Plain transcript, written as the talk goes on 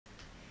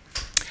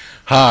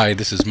Hi,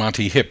 this is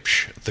Monte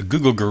Huebsch, the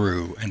Google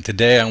Guru, and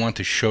today I want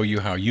to show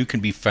you how you can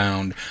be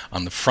found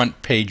on the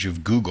front page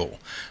of Google.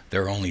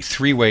 There are only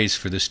 3 ways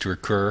for this to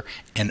occur,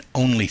 and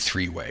only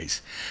 3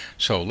 ways.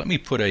 So let me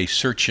put a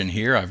search in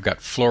here. I've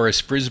got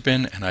Flores,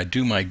 Brisbane, and I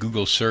do my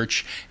Google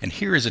search, and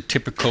here is a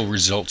typical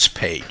results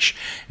page.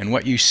 And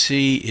what you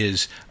see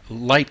is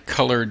light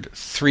colored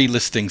 3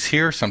 listings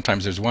here.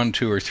 Sometimes there's 1,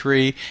 2, or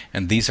 3,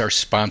 and these are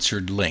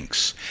sponsored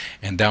links.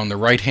 And down the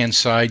right hand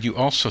side you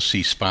also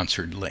see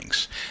sponsored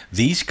links.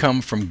 These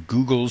come from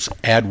Google's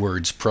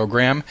AdWords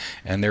program,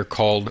 and they're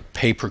called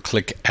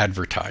pay-per-click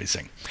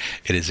advertising.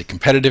 It is a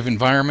competitive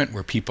environment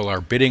where people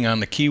are bidding on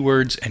the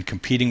keywords and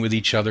competing with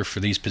each other for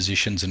these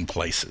positions and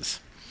places.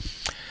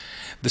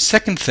 The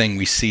second thing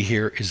we see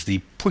here is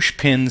the push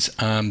pins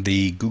on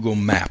the Google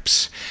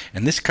Maps,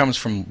 and this comes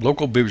from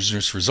local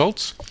business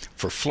results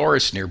for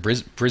Flores near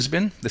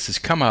Brisbane. This has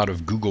come out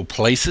of Google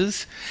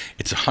Places.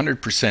 It's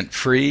 100%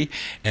 free,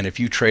 and if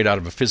you trade out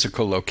of a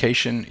physical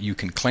location, you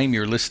can claim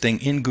your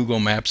listing in Google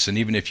Maps, and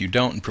even if you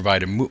don't and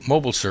provide a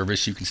mobile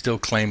service, you can still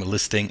claim a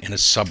listing in a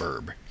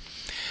suburb.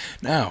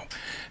 Now,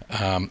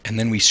 and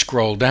then we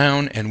scroll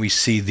down and we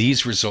see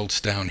these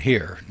results down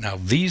here. Now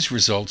these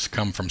results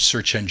come from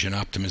search engine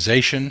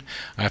optimization.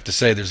 I have to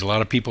say there's a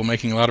lot of people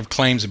making a lot of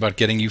claims about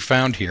getting you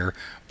found here,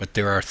 but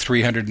there are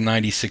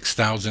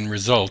 396,000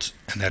 results,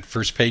 and that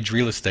first page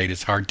real estate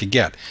is hard to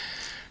get.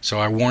 So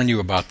I warn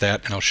you about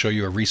that, and I'll show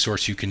you a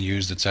resource you can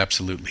use that's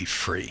absolutely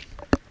free.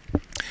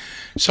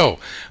 So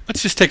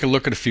let's just take a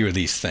look at a few of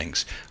these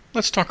things.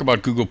 Let's talk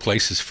about Google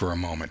Places for a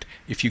moment.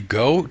 If you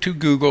go to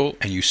Google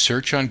and you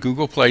search on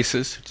Google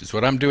Places, which is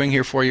what I'm doing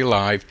here for you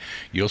live,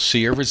 you'll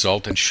see a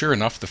result, and sure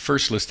enough, the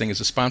first listing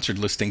is a sponsored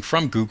listing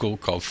from Google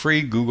called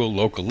Free Google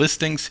Local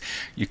Listings.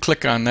 You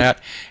click on that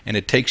and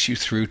it takes you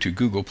through to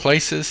Google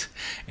Places,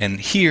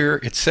 and here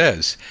it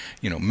says,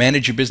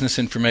 manage your business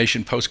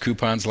information, post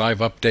coupons, live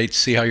updates,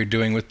 see how you're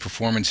doing with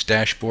performance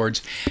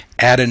dashboards,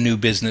 add a new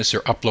business,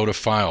 or upload a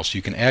file. So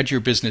you can add your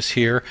business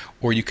here,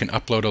 or you can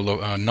upload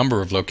a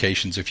number of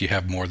locations if you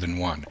have more than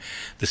one.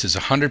 This is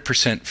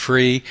 100%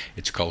 free.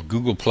 It's called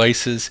Google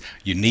Places.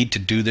 You need to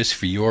do this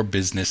for your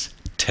business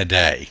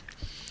today.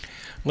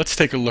 Let's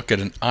take a look at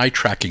an eye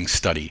tracking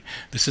study.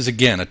 This is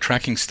again a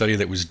tracking study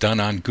that was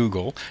done on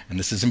Google, and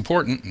this is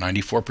important.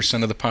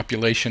 94% of the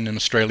population in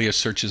Australia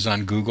searches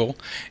on Google.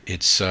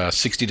 It's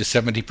 60 to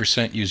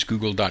 70% use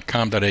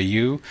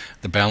google.com.au.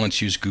 The balance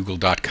use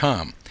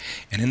google.com.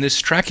 And in this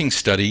tracking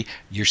study,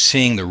 you're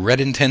seeing the red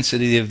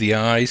intensity of the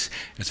eyes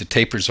as it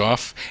tapers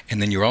off,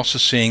 and then you're also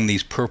seeing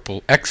these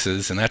purple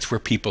X's, and that's where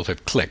people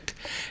have clicked.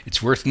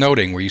 It's worth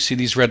noting where you see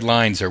these red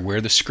lines are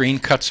where the screen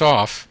cuts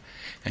off.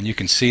 And you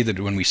can see that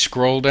when we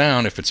scroll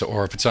down, if it's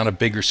on a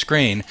bigger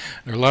screen,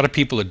 there are a lot of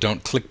people that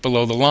don't click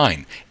below the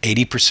line.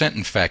 80%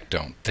 in fact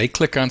don't. They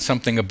click on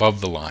something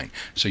above the line.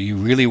 So you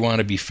really want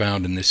to be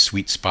found in this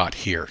sweet spot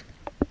here.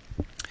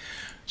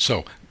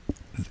 So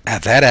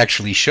that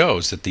actually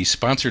shows that these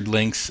sponsored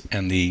links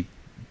and the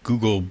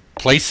Google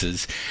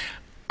Places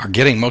are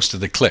getting most of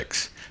the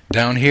clicks.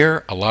 Down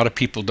here, a lot of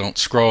people don't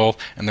scroll,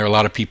 and there are a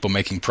lot of people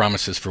making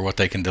promises for what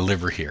they can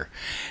deliver here.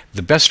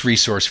 The best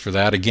resource for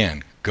that,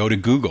 again, go to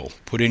Google,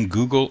 put in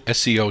Google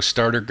SEO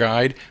Starter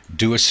Guide,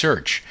 do a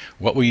search.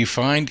 What will you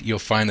find? You'll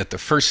find that the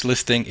first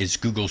listing is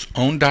Google's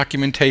own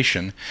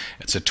documentation.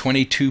 It's a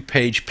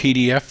 22-page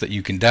PDF that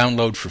you can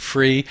download for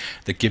free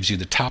that gives you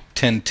the top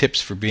 10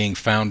 tips for being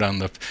found on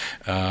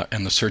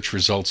the search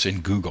results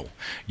in Google.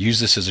 Use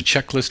this as a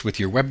checklist with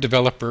your web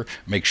developer,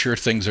 make sure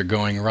things are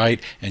going right,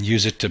 and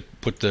use it to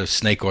put the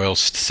snake oil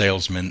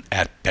salesman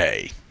at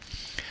bay.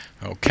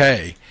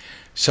 Okay,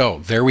 so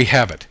there we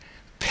have it.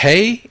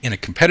 Pay in a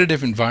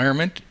competitive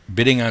environment,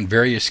 bidding on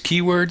various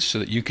keywords so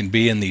that you can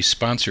be in these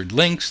sponsored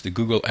links, the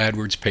Google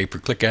AdWords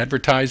pay-per-click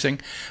advertising.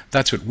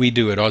 That's what we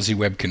do at Aussie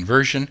Web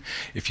Conversion.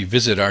 If you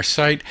visit our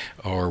site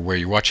or where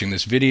you're watching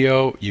this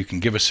video, you can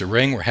give us a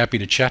ring. We're happy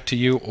to chat to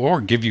you or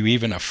give you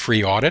even a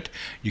free audit.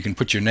 You can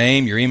put your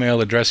name, your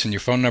email address, and your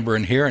phone number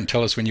in here and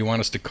tell us when you want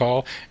us to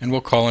call, and we'll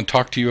call and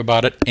talk to you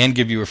about it and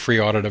give you a free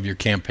audit of your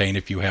campaign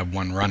if you have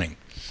one running.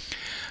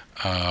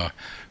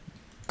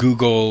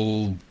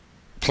 Google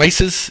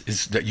Places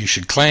is that you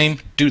should claim,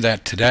 do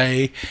that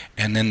today,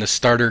 and then the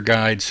starter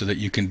guide so that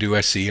you can do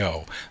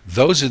SEO.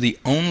 Those are the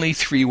only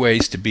 3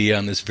 ways to be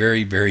on this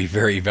very, very,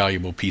 very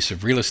valuable piece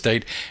of real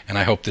estate, and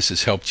I hope this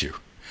has helped you.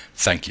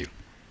 Thank you.